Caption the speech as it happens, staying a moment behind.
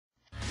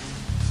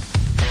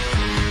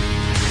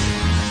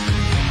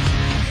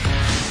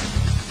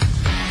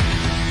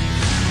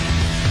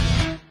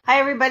Hi,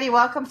 everybody.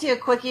 Welcome to a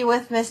Quickie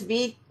with Miss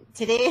B.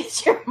 Today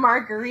is your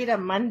Margarita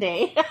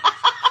Monday.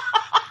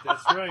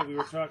 That's right. We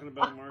were talking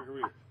about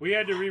margarita. We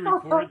had to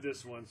re-record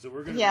this one, so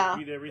we're going to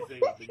repeat everything.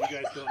 But you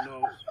guys don't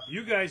know.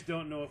 You guys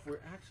don't know if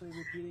we're actually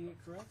repeating it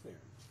correctly.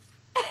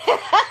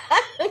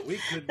 We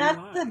could be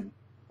lying.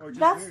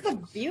 That's the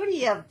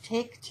beauty of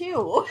Take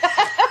Two.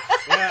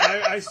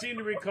 Yeah, I seem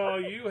to recall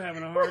you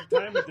having a hard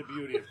time with the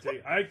beauty of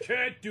Take. I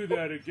can't do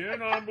that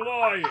again. I'm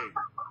lying.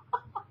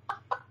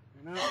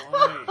 You're not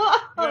lying.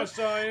 Yes,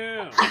 I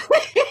am.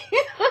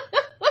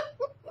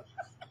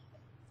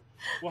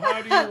 Well,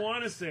 how do you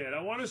want to say it?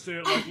 I want to say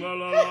it like la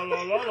la la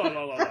la la la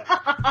la la.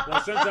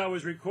 Well, since I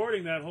was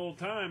recording that whole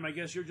time, I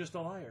guess you're just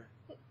a liar.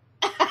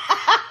 And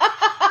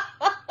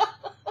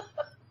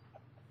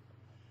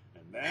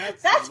that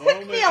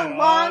took me a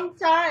long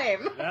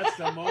time. That's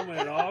the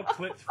moment it all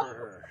clicked for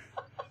her.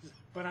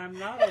 But I'm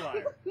not a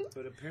liar.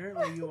 But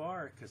apparently you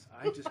are, because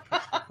I just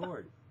pressed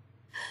record.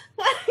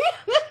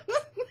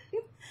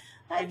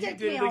 That took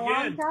me a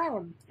long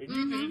time. And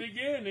you did it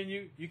again, and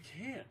you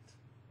can't.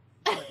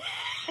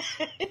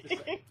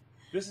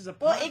 This is a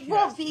podcast. Well, it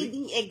won't be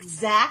the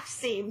exact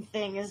same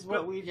thing as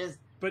what we just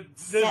But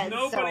there's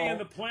nobody on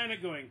the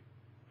planet going,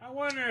 I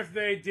wonder if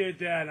they did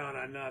that on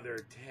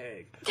another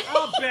take.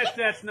 I'll bet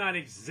that's not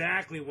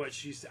exactly what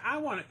she said. I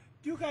want to...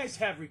 You guys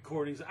have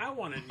recordings. I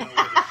want to know whether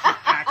she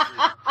actually...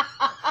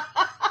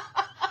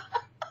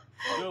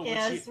 No,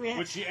 yes,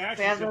 what she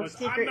actually said was,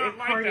 I'm not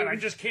like that. I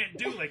just can't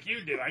do like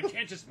you do. I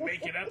can't just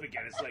make it up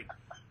again. It's like,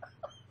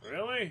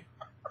 really?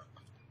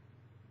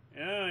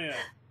 Yeah.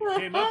 You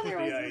came up with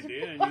the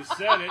idea and you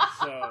said it,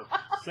 so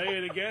say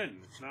it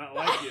again. It's not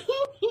like you.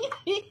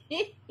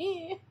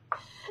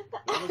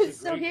 That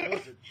was a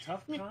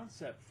tough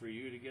concept for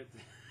you to get.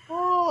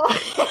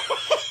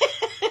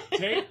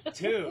 Take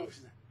two.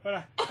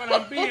 But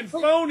I'm being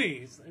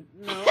phony.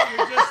 No,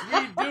 you're just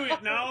redoing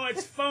it. No,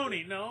 it's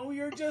phony. No,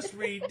 you're just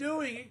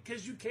redoing it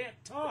because you can't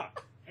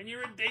talk. And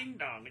you're a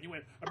ding-dong. And you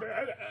went,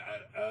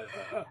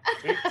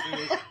 Take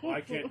two. Well,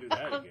 I can't do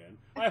that again.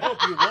 I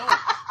hope you won't.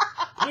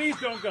 Please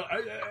don't go,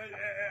 again.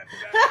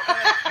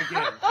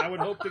 I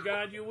would hope to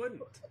God you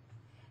wouldn't.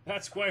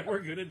 That's why we're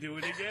going to do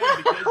it again,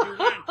 because you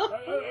went,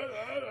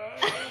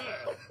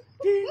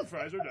 ding,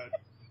 fries are done.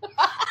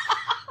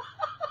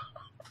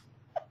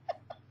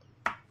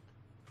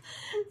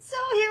 So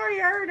here we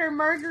are at our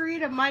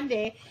Margarita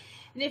Monday.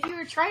 And if you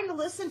were trying to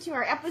listen to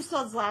our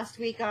episodes last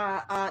week,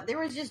 there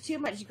was just too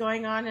much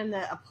going on in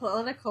the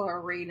political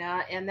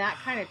arena, and that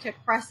kind of took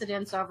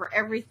precedence over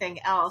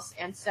everything else.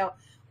 And so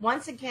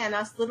once again,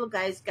 us little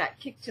guys got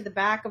kicked to the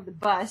back of the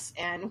bus,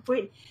 and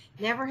we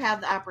never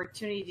had the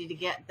opportunity to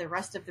get the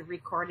rest of the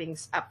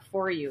recordings up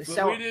for you. But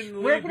so we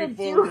didn't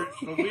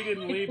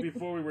leave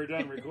before we were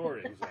done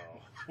recording, so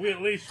we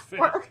at least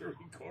finished the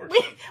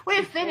recording.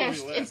 We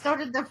finished, and so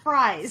did the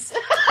fries.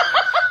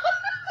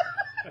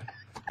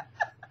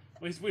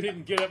 At least we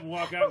didn't get up and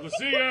walk out and go,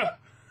 see ya!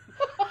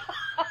 Well,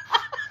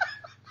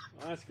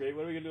 that's great.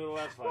 What are we going to do in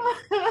the last 5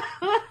 minutes?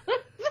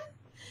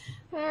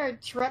 Our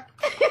trip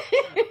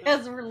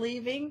as we're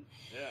leaving.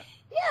 Yeah.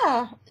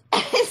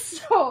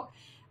 So,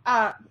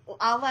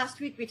 last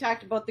week we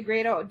talked about the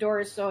great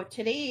outdoors. So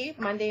today,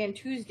 Monday and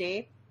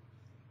Tuesday,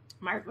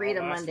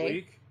 Margarita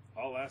Monday.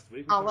 All last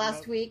week? All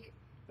last week.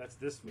 That's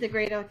this week. The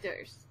great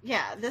outdoors.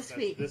 Yeah, this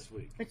week. This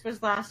week. Which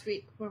was last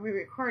week when we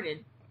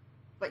recorded.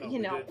 But, no, you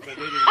know. But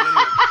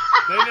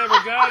they never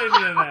got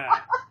any of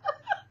that.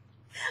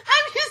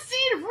 I'm just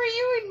saying for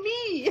you and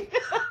me.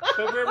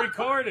 But we're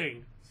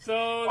recording.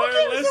 So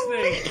they're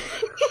listening.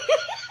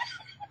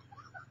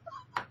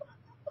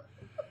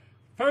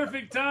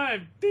 Perfect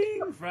time.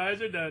 Ding,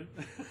 fries are done.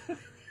 Who's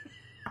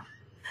on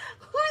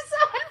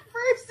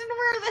first and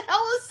where the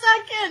hell is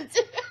second?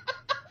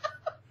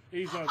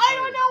 He's on third. I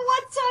don't know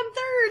what's on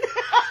third.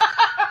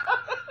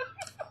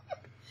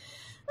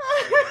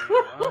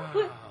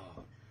 Wow.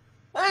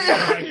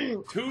 Like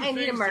two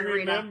things to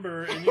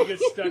remember, and you get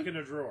stuck in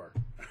a drawer.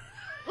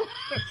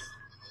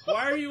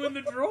 Why are you in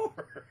the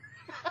drawer?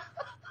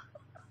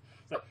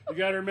 So, you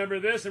got to remember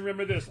this and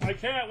remember this. I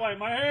can't. Why?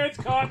 My hand's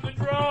caught in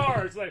the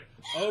drawer. It's like,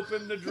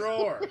 open the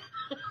drawer.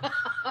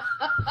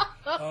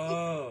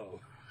 Oh.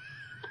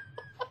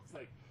 It's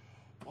like,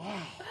 wow.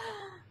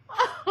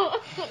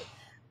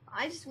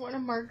 I just want a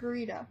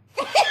margarita.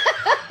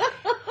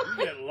 You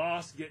get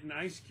lost getting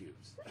ice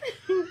cubes.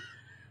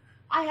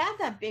 I had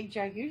that big,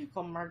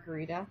 gigantical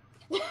margarita.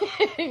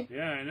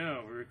 Yeah, I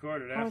know. We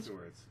recorded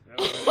afterwards.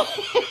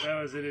 That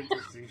was an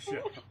interesting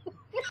show.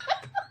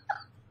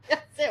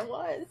 Yes, it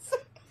was.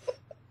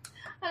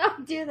 I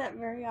don't do that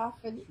very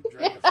often. She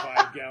drank a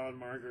 5-gallon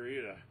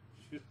margarita.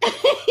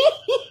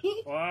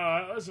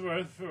 Wow, that was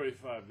worth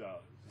 $45.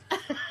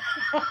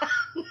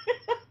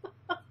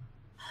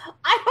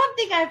 I don't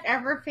think I've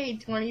ever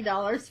paid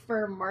 $20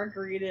 for a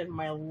margarita in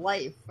my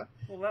life.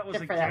 Well, that was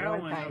a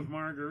gallon of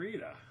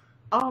margarita.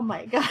 Oh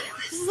my god,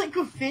 it was like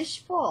a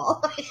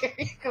fishbowl. Here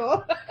you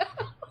go.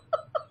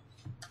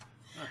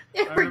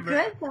 They were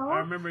good, though. I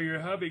remember your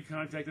hubby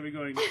contacted me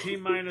going,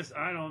 T-minus,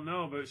 I don't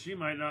know, but she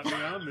might not be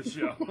on the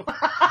show.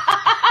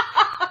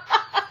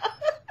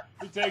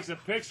 takes a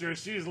picture.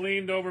 She's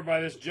leaned over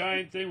by this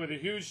giant thing with a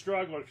huge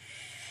straw going,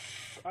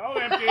 I'll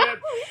empty it.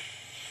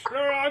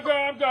 I'm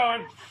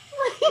going.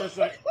 It's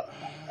like,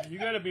 you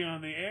got to be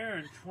on the air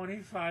in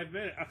 25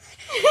 minutes.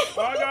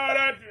 I got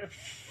it.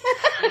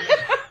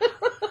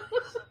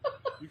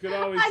 You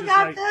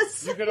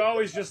could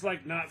always just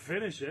like not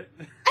finish it.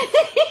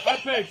 I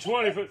paid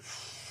 20 for.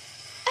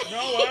 No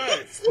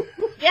way.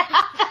 Yeah,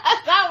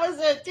 that was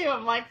it too.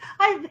 I'm like,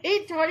 I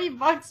paid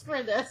 $20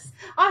 for this.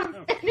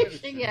 I'm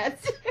finishing it.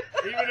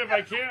 Even if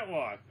I can't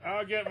walk,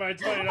 I'll get my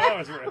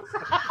 $20 worth.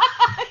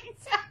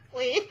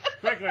 Exactly.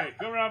 Quickly,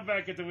 go around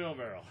back at the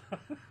wheelbarrow.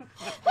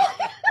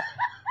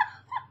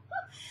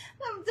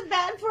 The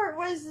bad part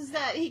is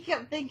that he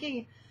kept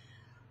thinking,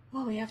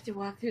 oh, we have to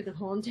walk through the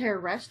whole entire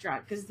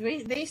restaurant, because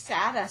they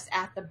sat us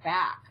at the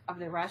back of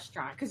the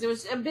restaurant because it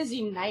was a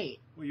busy night.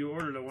 Well, you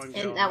ordered a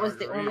one-gallon and that was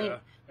margarita. the only.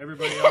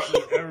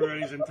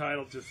 Everybody's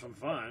entitled to some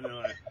fun. They're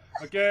like,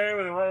 okay,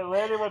 well, the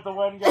lady with the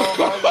 1 gallon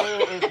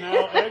margarita is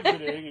now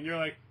exiting, and you're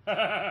like,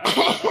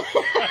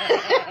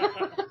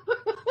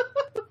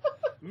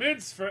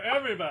 mints for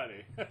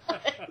everybody.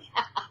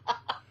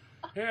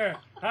 Here,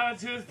 have a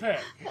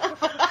toothpick.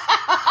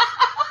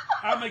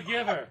 I'm a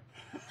giver.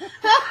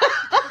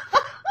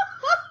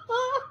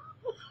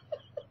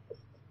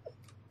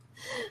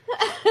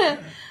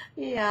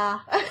 Yeah.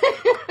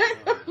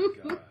 Oh,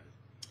 God.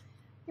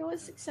 It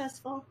was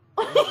successful.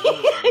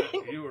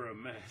 You were a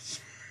mess.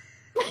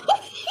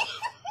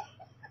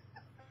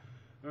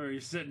 Or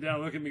you're sitting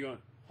down looking at me going,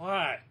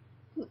 what?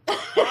 What?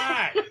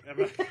 I'm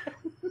like,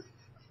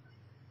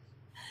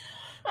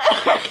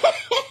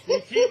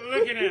 you keep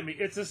looking at me.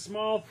 It's a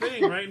small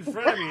thing right in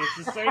front of me.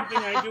 It's the same thing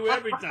I do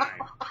every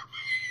time.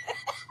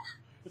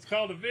 It's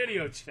called a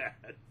video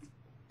chat.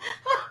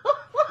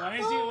 Why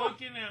is he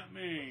looking at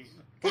me?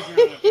 Because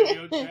you're in a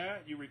video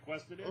chat? You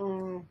requested it?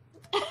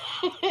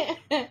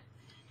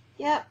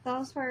 Yep, that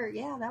was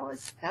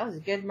a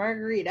good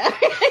margarita.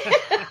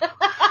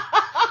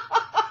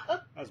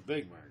 That was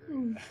big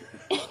margarita.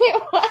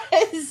 It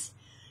was.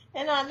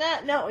 And on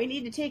that note, we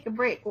need to take a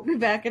break. We'll be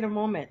back in a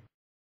moment.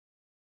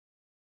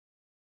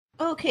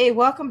 Okay,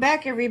 welcome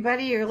back,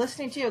 everybody. You're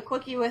listening to A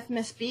Quickie with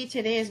Miss B.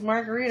 Today is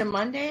Margarita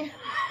Monday.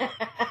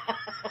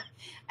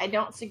 I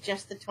don't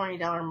suggest the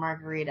 $20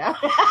 margarita.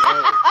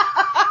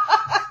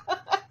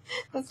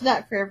 That's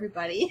not for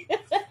everybody.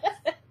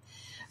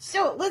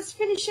 So let's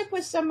finish up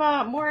with some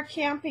more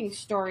camping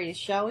stories,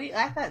 shall we?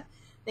 I thought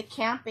the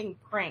camping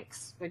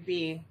pranks would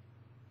be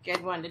a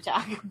good one to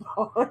talk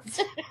about.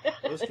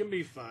 Those can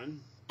be fun.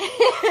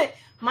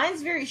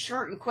 Mine's very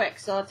short and quick,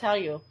 so I'll tell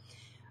you.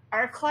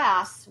 Our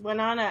class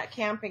went on a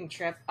camping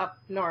trip up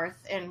north,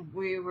 and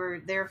we were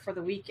there for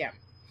the weekend.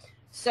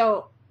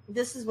 So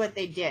this is what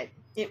they did.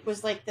 It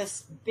was like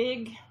this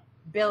big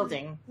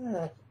building,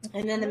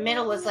 and in the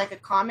middle was like a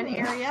common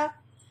area,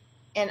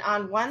 and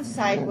on one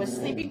side was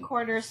sleeping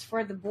quarters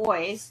for the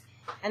boys,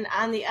 and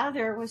on the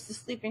other was the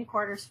sleeping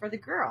quarters for the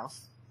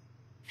girls.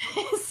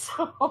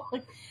 So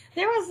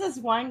there was this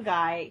one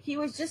guy. He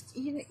was just,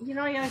 you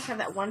always have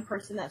that one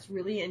person that's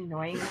really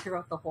annoying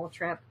throughout the whole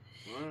trip.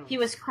 Wow. He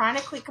was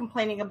chronically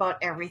complaining about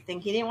everything.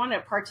 He didn't want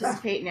to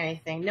participate in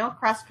anything. No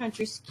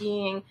cross-country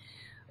skiing.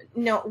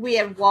 No, we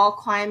had wall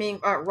climbing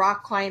or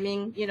rock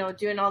climbing,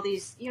 doing all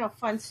these,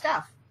 fun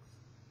stuff.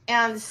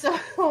 And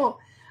so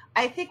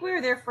I think we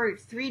were there for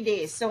 3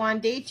 days. So on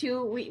day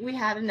 2, we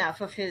had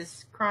enough of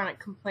his chronic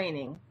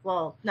complaining.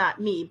 Well,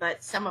 not me,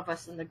 but some of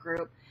us in the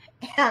group.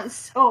 And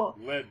so,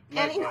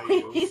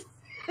 anyways,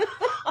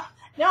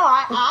 no,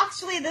 I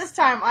actually this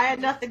time I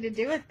had nothing to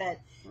do with it.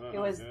 It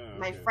was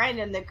my friend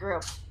in the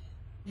group.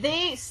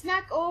 They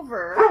snuck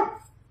over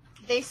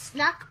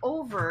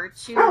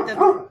to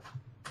the.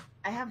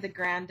 I have the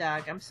grand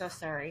dog. I'm so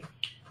sorry.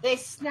 They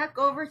snuck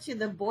over to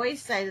the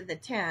boys' side of the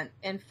tent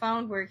and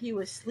found where he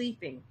was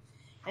sleeping,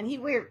 and he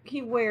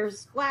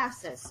wears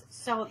glasses.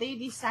 So they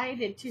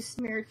decided to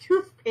smear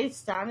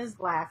toothpaste on his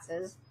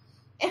glasses,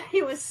 and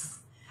he was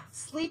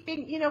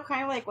sleeping,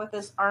 kind of like with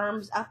his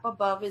arms up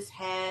above his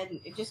head,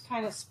 and just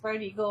kind of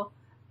spread eagle.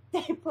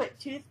 They put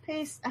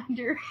toothpaste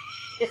under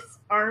his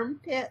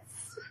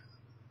armpits,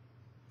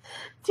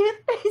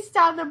 toothpaste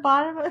on the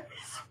bottom of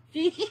his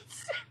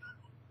feet.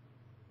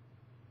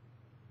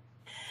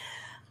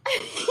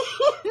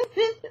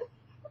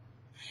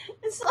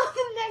 And so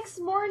the next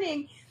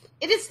morning,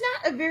 it is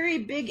not a very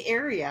big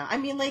area. I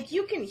mean, like,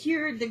 you can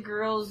hear the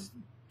girls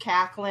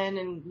cackling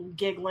and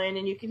giggling,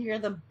 and you can hear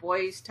the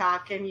boys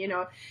talking,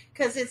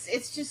 because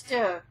it's just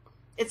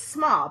it's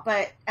small,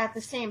 but at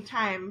the same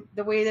time,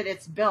 the way that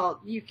it's built,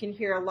 you can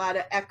hear a lot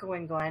of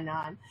echoing going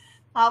on.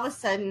 All of a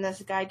sudden,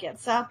 this guy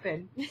gets up,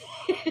 and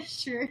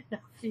sure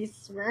enough, he's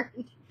swearing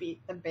to beat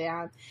the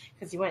band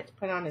because he went to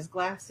put on his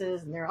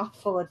glasses, and they're all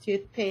full of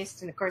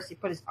toothpaste. And of course, he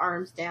put his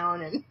arms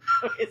down, and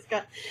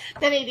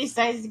then he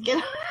decides to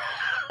get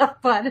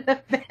up out of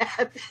the bed,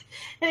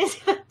 and he's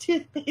got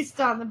toothpaste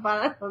on the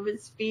bottom of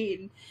his feet.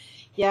 And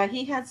yeah,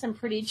 he had some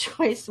pretty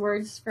choice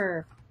words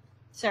for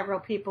several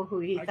people who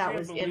he thought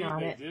was in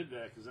on it. I can't believe they did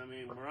that, because,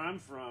 where I'm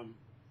from,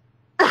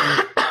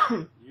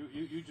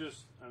 You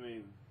just, I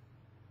mean.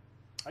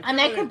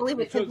 And I couldn't believe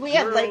it because we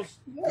had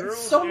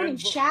so many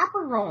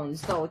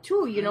chaperones though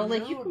too. You know,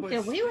 like you could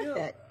get away with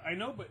it. I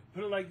know, but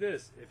put it like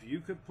this: if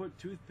you could put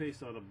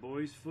toothpaste on a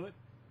boy's foot,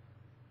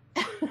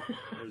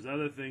 there's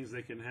other things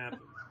that can happen.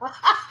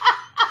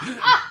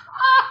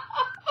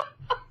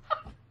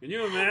 Can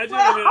you imagine?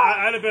 I mean,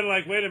 I'd have been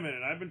like, wait a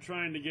minute, I've been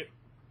trying to get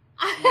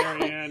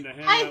Marianne to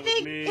hang out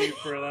with me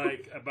for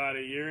like about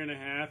a year and a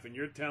half, and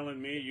you're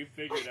telling me you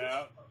figured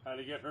out how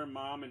to get her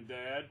mom and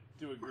dad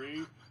to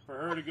agree for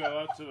her to go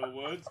out to the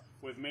woods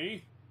with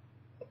me?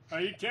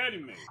 Are you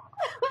kidding me?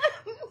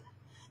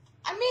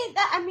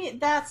 I mean,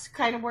 that's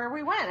kind of where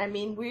we went. I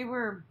mean, we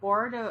were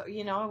bored,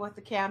 with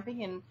the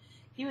camping, and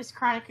he was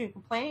chronically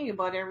complaining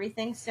about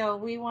everything, so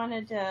we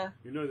wanted to.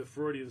 You know, the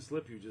Freudian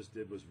slip you just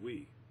did was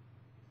we.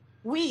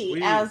 We,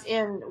 as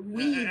in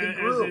we, the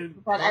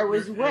group that I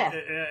was with.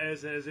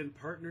 As in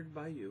partnered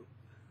by you.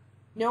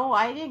 No,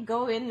 I didn't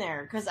go in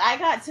there because I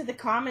got to the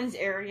commons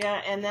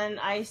area and then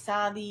I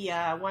saw the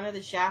one of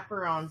the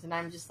chaperones and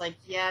I'm just like,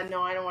 yeah,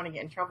 no, I don't want to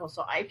get in trouble.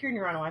 So I turned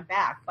around and went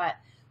back. But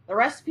the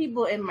rest of the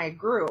people in my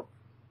group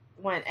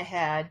went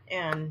ahead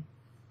and,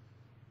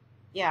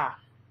 yeah,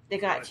 they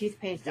got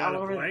toothpaste all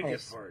over the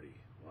place. Party.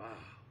 Wow.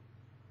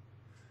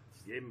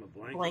 You gave him a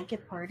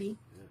blanket party?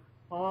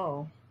 Yeah.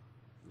 Oh.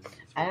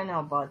 I don't know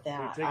about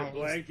that. You take a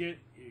blanket,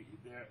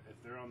 if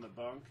they're on the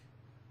bunk,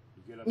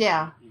 you get up,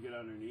 you get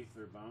underneath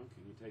their bunk,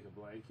 and you take a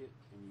blanket,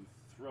 and you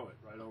throw it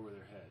right over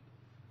their head.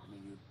 And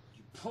then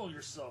you pull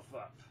yourself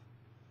up.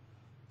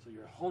 So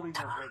you're holding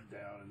their head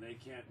down, and they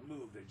can't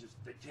move. They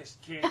just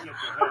can't get their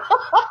head.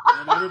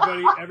 And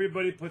then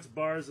everybody puts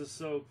bars of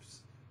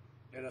soaps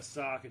in a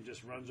sock and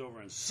just runs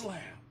over and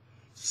slam,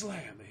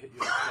 they hit you in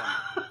the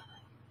stomach.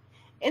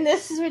 And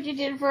this is what you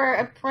did for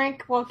a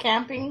prank while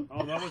camping?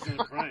 Oh, that wasn't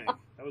a prank.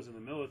 That was in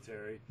the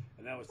military,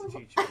 and that was to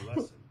teach you a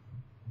lesson.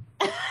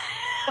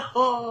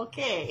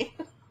 Okay.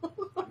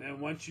 And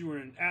then once you were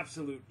in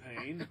absolute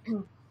pain,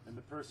 and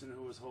the person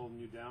who was holding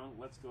you down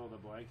lets go of the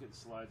blanket and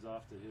slides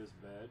off to his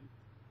bed,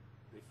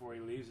 before he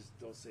leaves,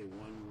 don't say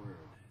one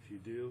word. If you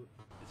do,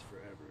 it's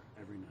forever,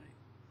 every night.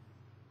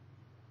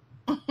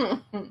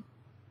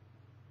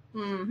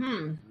 Mm-hmm.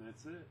 And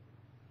that's it.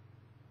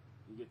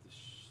 You get the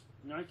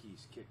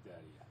Nikes kicked out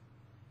of you.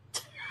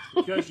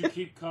 Because you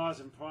keep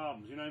causing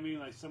problems. You know what I mean?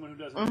 Like someone who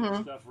doesn't do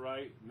stuff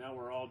right, now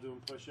we're all doing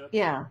push-ups.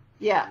 Yeah.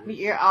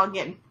 You're all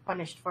getting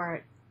punished for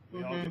it.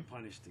 We all get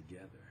punished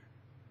together.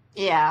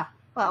 Yeah.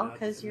 Well,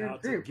 because you're a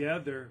group.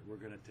 Together, we're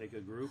going to take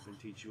a group and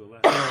teach you a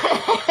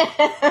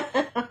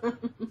lesson.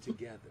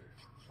 Together.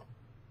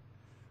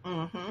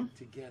 Mm-hmm.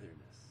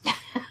 Togetherness.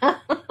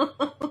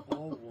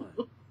 All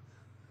one.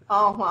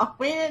 Oh, well,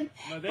 we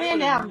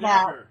didn't have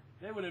that.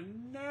 They would have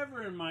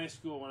never in my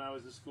school, when I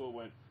was in school,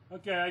 went,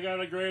 okay, I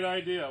got a great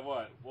idea.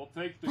 What? We'll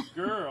take the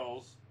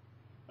girls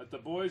that the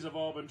boys have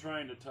all been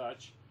trying to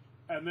touch,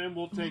 and then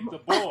we'll take the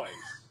boys.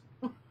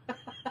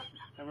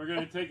 And we're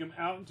going to take them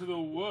out into the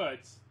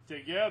woods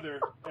together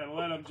and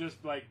let them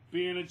just, like,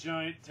 be in a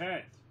giant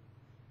tent.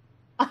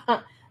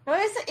 It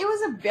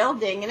was a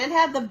building, and it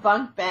had the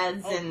bunk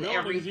beds and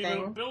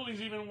everything.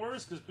 Buildings even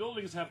worse, because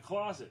buildings have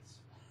closets.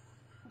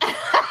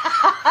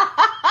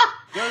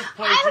 There's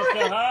places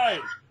to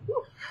hide.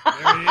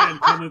 Marianne,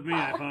 come with me.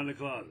 I found a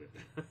closet.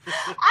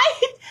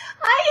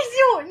 I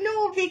don't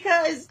know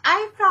because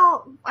I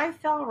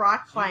fell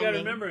rock climbing. You got to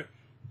remember,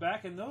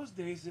 back in those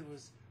days, it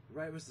was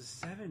the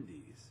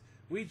 70s.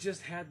 We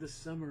just had the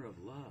summer of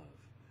love.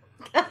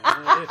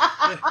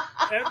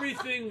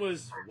 Everything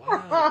was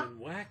wild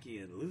and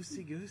wacky and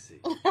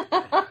loosey-goosey.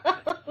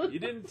 You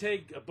didn't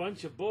take a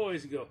bunch of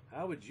boys and go,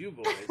 how would you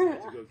boys like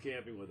to go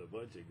camping with a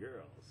bunch of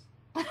girls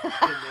in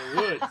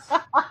the woods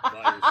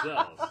by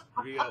yourselves?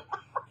 You go,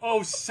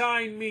 oh,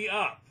 sign me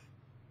up.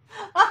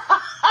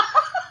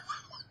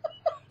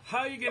 How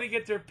are you going to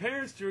get their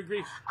parents to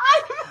agree?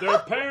 Their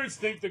parents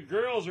think the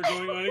girls are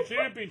going on a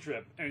camping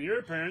trip, and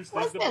your parents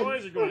think the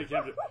boys are going on a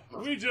camping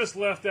trip. We just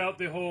left out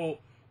the whole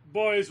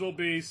boys will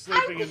be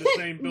sleeping in the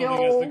same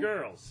building as the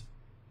girls.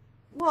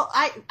 Well,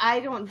 I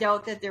don't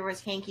doubt that there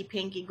was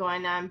hanky-panky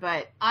going on,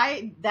 but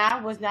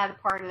that was not a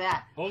part of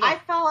that. I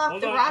fell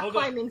off the rock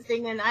climbing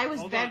thing, and I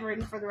was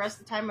bedridden for the rest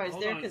of the time I was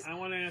there because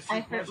I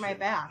hurt my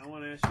back. I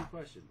want to ask you a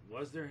question.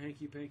 Was there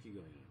hanky-panky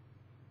going on?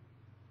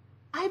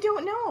 I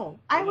don't know.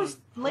 I was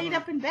laid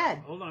up in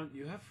bed. Hold on.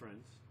 You have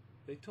friends.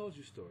 They told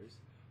you stories.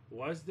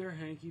 Was there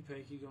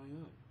hanky-panky going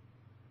on?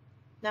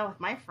 Not with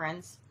my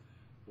friends.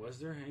 Was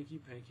there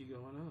hanky-panky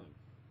going on?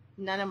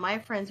 None of my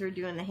friends were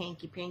doing the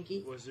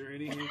hanky-panky. Was there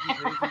any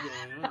hanky-panky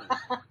going on?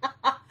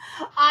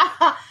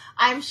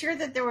 I'm sure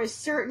that there was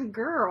certain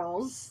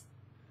girls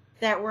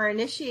that were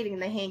initiating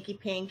the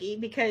hanky-panky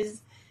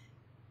because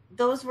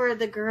those were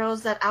the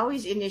girls that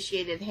always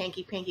initiated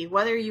hanky-panky.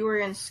 Whether you were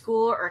in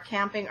school or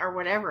camping or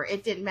whatever,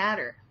 it didn't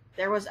matter.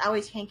 There was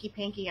always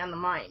hanky-panky on the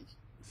mind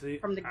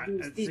from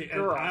these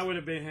girls. I would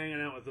have been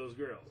hanging out with those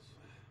girls.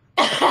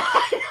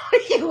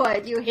 You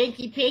would, you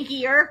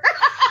hanky-pankier.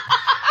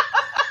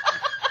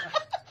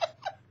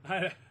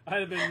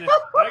 I'd have been.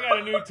 I got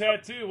a new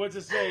tattoo. What's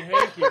it say?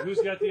 Hanky.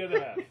 Who's got the other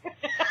half?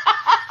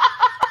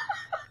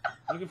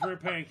 Looking for a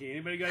panky.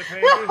 Anybody got a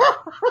panky?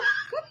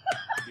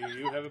 Do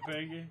you have a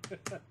panky?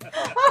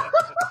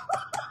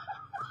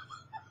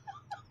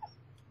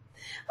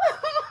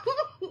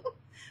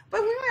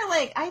 But we were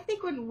like, I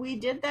think when we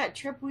did that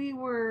trip, we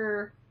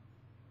were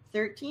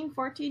 13,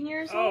 14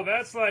 years old. Oh,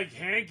 that's like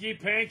hanky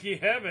panky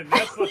heaven.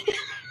 That's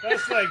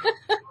like,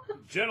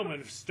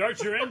 gentlemen,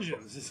 start your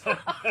engines.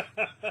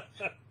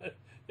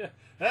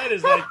 That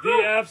is like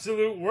the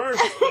absolute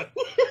worst.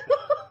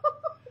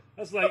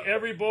 That's like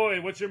every boy.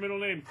 What's your middle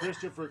name?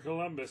 Christopher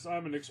Columbus.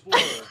 I'm an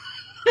explorer.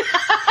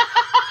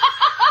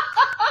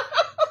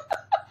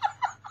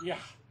 Yeah,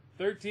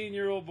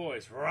 13-year-old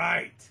boys,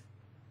 right?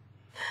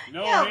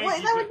 No, Yeah,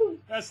 hanky.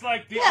 That's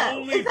like the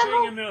only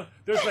thing in the.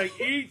 There's like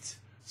eat,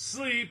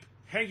 sleep,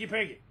 hanky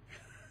panky.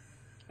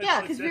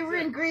 Yeah, because we were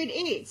in grade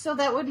 8, so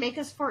that would make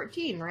us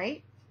 14,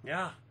 right?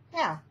 Yeah.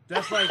 Yeah.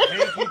 That's like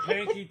hanky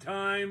panky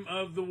time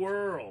of the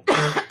world.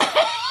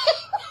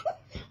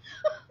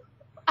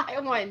 I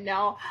wouldn't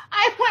know.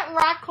 I went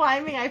rock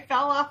climbing. I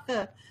fell off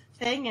the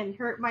thing and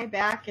hurt my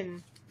back,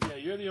 and yeah,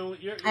 you're the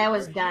only. I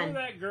was done.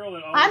 You're that girl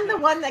that I'm the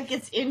one that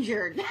gets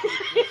injured.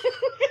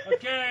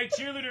 Okay,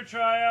 cheerleader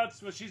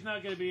tryouts. Well, she's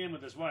not going to be in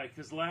with us. Why?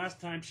 Because last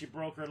time she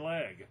broke her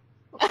leg.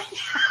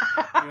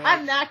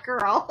 I'm that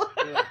girl.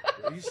 Like,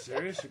 are you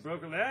serious? She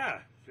broke her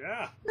leg?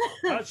 Yeah.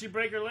 How'd she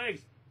break her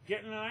legs?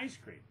 Getting an ice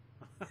cream.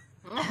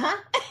 Uh-huh.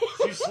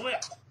 She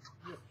slipped.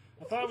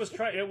 I thought it was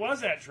it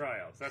was at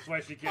tryouts. That's why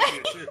she can't be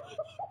a cheerleader.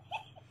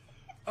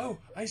 Oh,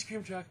 ice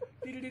cream truck.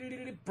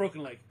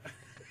 Broken leg.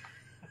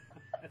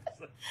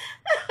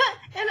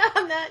 And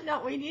on that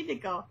note, we need to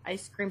go.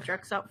 Ice cream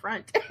trucks up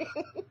front.